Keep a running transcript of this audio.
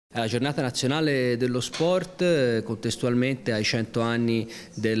La giornata nazionale dello sport, contestualmente ai 100 anni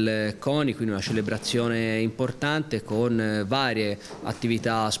del CONI, quindi una celebrazione importante con varie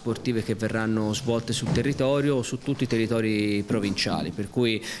attività sportive che verranno svolte sul territorio, su tutti i territori provinciali, per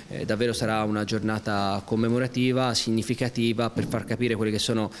cui davvero sarà una giornata commemorativa, significativa, per far capire quelli che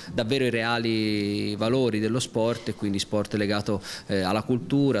sono davvero i reali valori dello sport, e quindi sport legato alla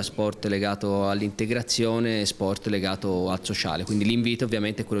cultura, sport legato all'integrazione, sport legato al sociale. Quindi l'invito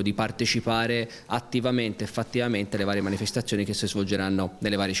ovviamente è quello di partecipare attivamente e fattivamente alle varie manifestazioni che si svolgeranno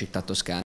nelle varie città toscane.